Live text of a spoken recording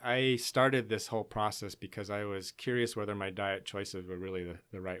I started this whole process because I was curious whether my diet choices were really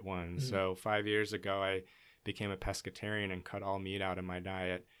the right ones. So 5 years ago, I became a pescatarian and cut all meat out of my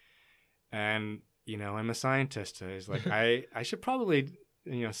diet. And, I'm a scientist. I was like, I should probably,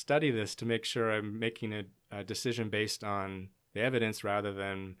 study this to make sure I'm making a decision based on the evidence rather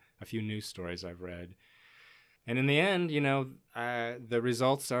than a few news stories I've read. And in the end, the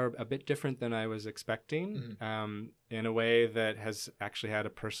results are a bit different than I was expecting in a way that has actually had a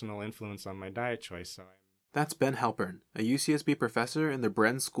personal influence on my diet choice. That's Ben Halpern, a UCSB professor in the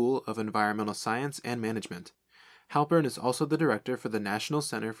Bren School of Environmental Science and Management. Halpern is also the director for the National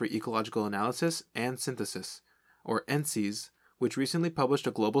Center for Ecological Analysis and Synthesis, or NCES, which recently published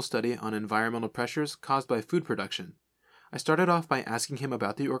a global study on environmental pressures caused by food production. I started off by asking him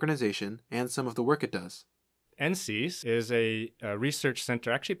about the organization and some of the work it does. NCES is a research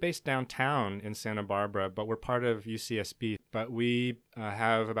center actually based downtown in Santa Barbara, but we're part of UCSB. But we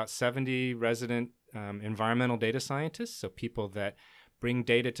have about 70 resident environmental data scientists, so people that bring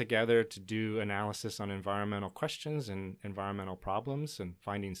data together to do analysis on environmental questions and environmental problems and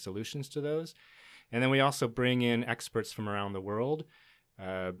finding solutions to those. And then we also bring in experts from around the world,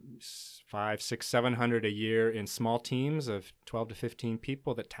 500, 600, 700 a year in small teams of 12 to 15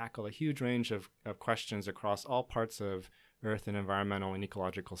 people that tackle a huge range of questions across all parts of earth and environmental and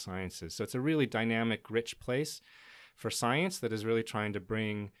ecological sciences. So it's a really dynamic, rich place for science that is really trying to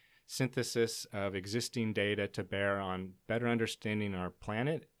bring synthesis of existing data to bear on better understanding our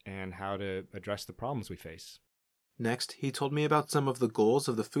planet and how to address the problems we face. Next, he told me about some of the goals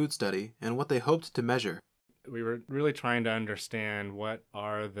of the food study and what they hoped to measure. We were really trying to understand what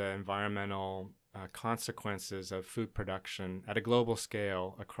are the environmental consequences of food production at a global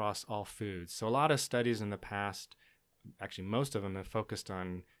scale across all foods. So a lot of studies in the past, actually most of them have focused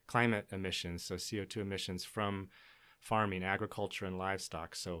on climate emissions, so CO2 emissions from farming, agriculture, and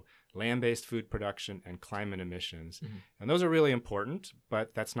livestock. So land-based food production and climate emissions. And those are really important,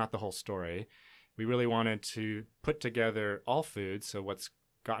 but that's not the whole story. We really wanted to put together all foods, so what's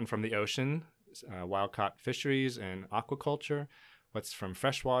gotten from the ocean, wild-caught fisheries and aquaculture, what's from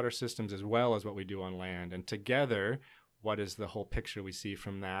freshwater systems, as well as what we do on land. And together, what is the whole picture we see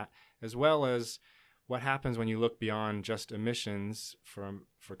from that, as well as what happens when you look beyond just emissions for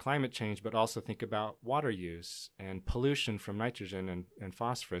climate change, but also think about water use and pollution from nitrogen and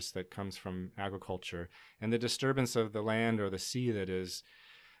phosphorus that comes from agriculture, and the disturbance of the land or the sea that is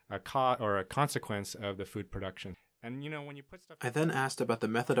a consequence of the food production. And when you put stuff... I then asked about the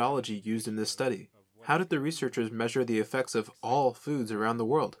methodology used in this study. How did the researchers measure the effects of all foods around the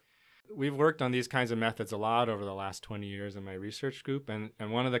world? We've worked on these kinds of methods a lot over the last 20 years in my research group, and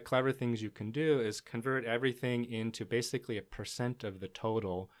one of the clever things you can do is convert everything into basically a percent of the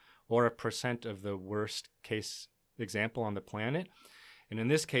total or a percent of the worst case example on the planet. And in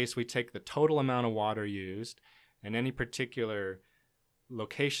this case, we take the total amount of water used and any particular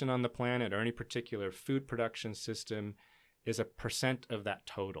location on the planet or any particular food production system is a percent of that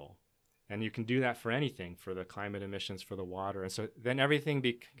total. And you can do that for anything, for the climate emissions, for the water. And so then everything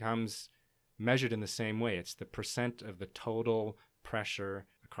becomes measured in the same way. It's the percent of the total pressure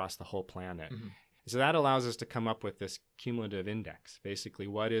across the whole planet. So that allows us to come up with this cumulative index. Basically,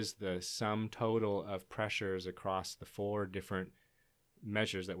 what is the sum total of pressures across the 4 different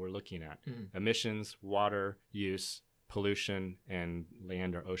measures that we're looking at? Emissions, water use, pollution, and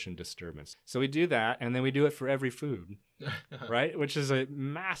land or ocean disturbance. So we do that, and then we do it for every food, right? Which is a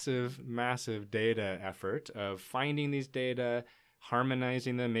massive, massive data effort of finding these data,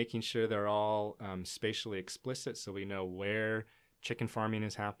 harmonizing them, making sure they're all spatially explicit so we know where chicken farming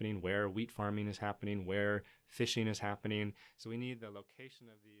is happening, where wheat farming is happening, where fishing is happening. So we need the location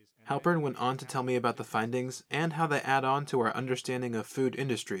of these. Halpern went on to tell me about the findings and how they add on to our understanding of food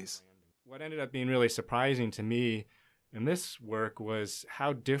industries. What ended up being really surprising to me in this work was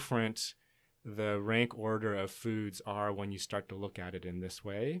how different the rank order of foods are when you start to look at it in this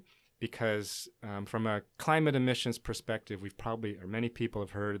way. Because from a climate emissions perspective, many people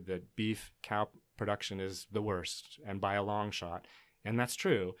have heard that beef, cow production is the worst, and by a long shot. And that's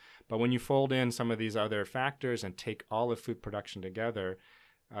true. But when you fold in some of these other factors and take all of food production together,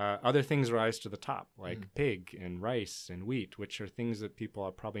 other things rise to the top, like pig and rice and wheat, which are things that people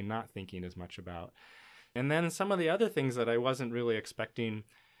are probably not thinking as much about. And then some of the other things that I wasn't really expecting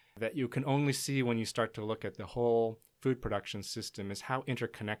that you can only see when you start to look at the whole food production system is how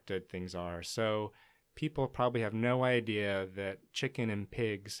interconnected things are. So people probably have no idea that chicken and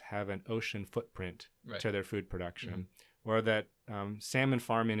pigs have an ocean footprint to their food production, or that salmon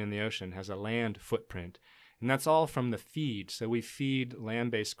farming in the ocean has a land footprint. And that's all from the feed. So we feed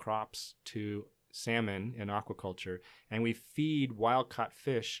land-based crops to salmon in aquaculture, and we feed wild-caught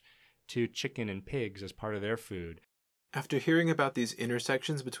fish to chicken and pigs as part of their food. After hearing about these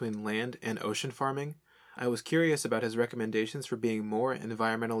intersections between land and ocean farming, I was curious about his recommendations for being more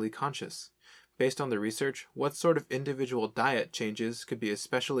environmentally conscious. Based on the research, what sort of individual diet changes could be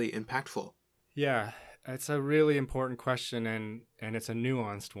especially impactful? Yeah, it's a really important question, and it's a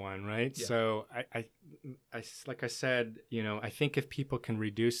nuanced one, right? Yeah. So like I said, I think if people can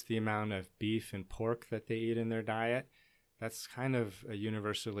reduce the amount of beef and pork that they eat in their diet, that's kind of a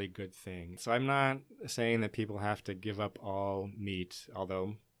universally good thing. So I'm not saying that people have to give up all meat,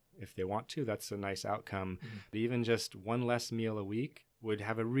 although if they want to, that's a nice outcome. Mm-hmm. But even just one less meal a week would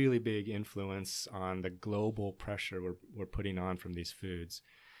have a really big influence on the global pressure we're putting on from these foods.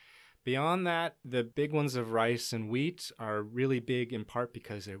 Beyond that, the big ones of rice and wheat are really big in part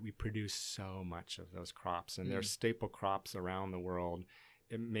because we produce so much of those crops, and they're staple crops around the world.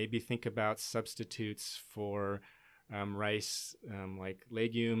 Maybe think about substitutes for rice, like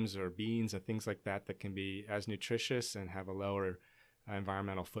legumes or beans and things like that can be as nutritious and have a lower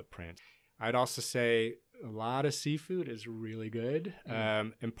environmental footprint. I'd also say a lot of seafood is really good,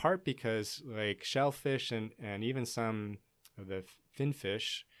 in part because like shellfish and even some of the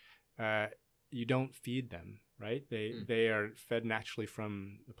finfish, you don't feed them, right? They are fed naturally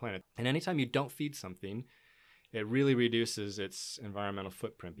from the planet. And anytime you don't feed something, it really reduces its environmental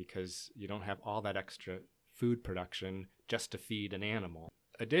footprint because you don't have all that extra food production just to feed an animal.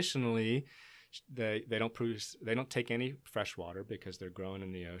 Additionally, they don't take any fresh water because they're grown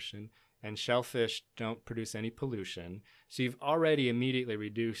in the ocean, and shellfish don't produce any pollution. So you've already immediately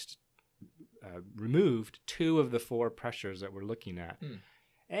removed 2 of the 4 pressures that we're looking at.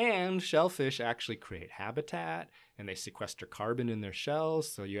 And shellfish actually create habitat, and they sequester carbon in their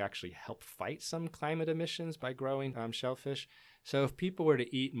shells, so you actually help fight some climate emissions by growing shellfish. So if people were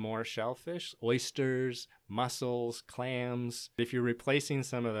to eat more shellfish, oysters, mussels, clams, if you're replacing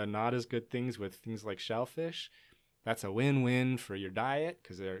some of the not as good things with things like shellfish, that's a win-win for your diet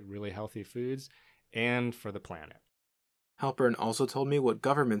because they're really healthy foods and for the planet. Halpern also told me what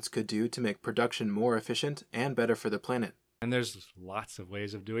governments could do to make production more efficient and better for the planet. And there's lots of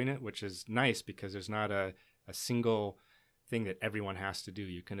ways of doing it, which is nice because there's not a single thing that everyone has to do.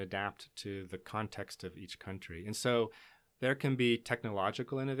 You can adapt to the context of each country. And so there can be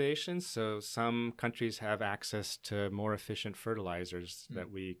technological innovations. So some countries have access to more efficient fertilizers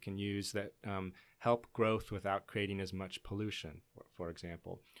that we can use that help growth without creating as much pollution, for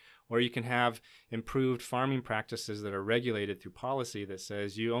example. Or you can have improved farming practices that are regulated through policy that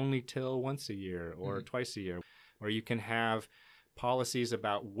says you only till once a year or twice a year. Or you can have policies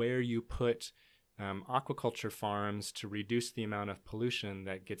about where you put aquaculture farms to reduce the amount of pollution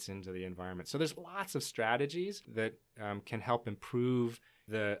that gets into the environment. So there's lots of strategies that can help improve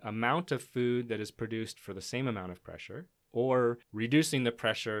the amount of food that is produced for the same amount of pressure, or reducing the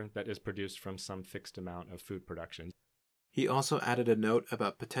pressure that is produced from some fixed amount of food production. He also added a note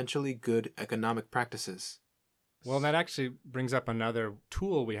about potentially good economic practices. Well, that actually brings up another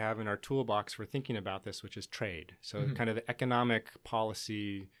tool we have in our toolbox for thinking about this, which is trade. So kind of the economic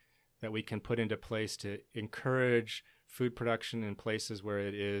policy that we can put into place to encourage food production in places where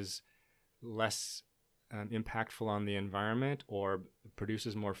it is less impactful on the environment or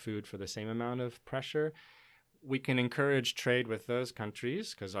produces more food for the same amount of pressure. We can encourage trade with those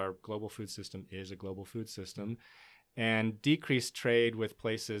countries because our global food system is a global food system, and decrease trade with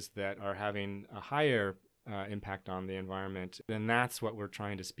places that are having a higher impact on the environment. And that's what we're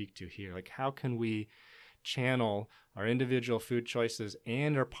trying to speak to here. Like, how can we channel our individual food choices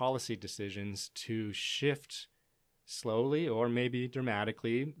and our policy decisions to shift slowly or maybe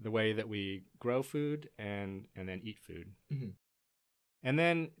dramatically the way that we grow food and then eat food. And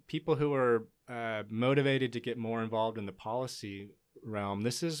then people who are motivated to get more involved in the policy realm,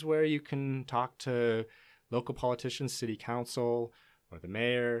 this is where you can talk to local politicians, city council, or the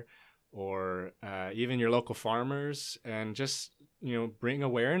mayor, or even your local farmers, and just bring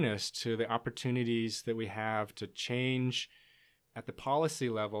awareness to the opportunities that we have to change at the policy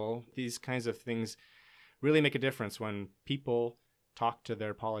level. These kinds of things really make a difference when people talk to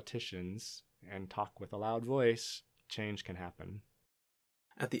their politicians and talk with a loud voice. Change can happen.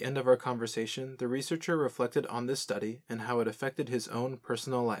 At the end of our conversation, the researcher reflected on this study and how it affected his own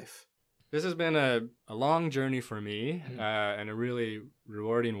personal life. This has been a long journey for me and a really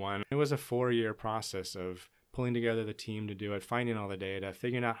rewarding one. It was a 4-year process of pulling together the team to do it, finding all the data,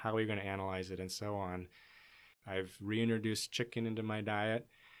 figuring out how we're going to analyze it, and so on. I've reintroduced chicken into my diet,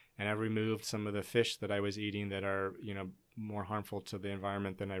 and I've removed some of the fish that I was eating that are, more harmful to the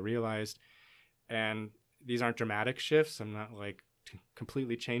environment than I realized. And these aren't dramatic shifts. I'm not like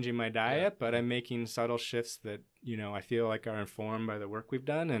completely changing my diet, but I'm making subtle shifts that, I feel like are informed by the work we've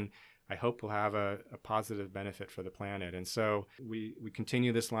done, and I hope will have a positive benefit for the planet. And so we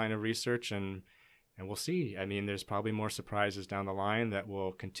continue this line of research, and we'll see. I mean, there's probably more surprises down the line that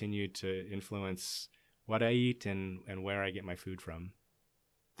will continue to influence what I eat and where I get my food from.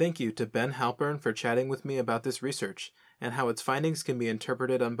 Thank you to Ben Halpern for chatting with me about this research and how its findings can be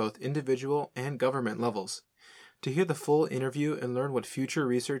interpreted on both individual and government levels. To hear the full interview and learn what future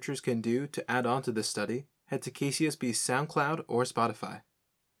researchers can do to add on to this study, head to KCSB's SoundCloud or Spotify.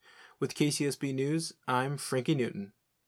 With KCSB News, I'm Frankie Newton.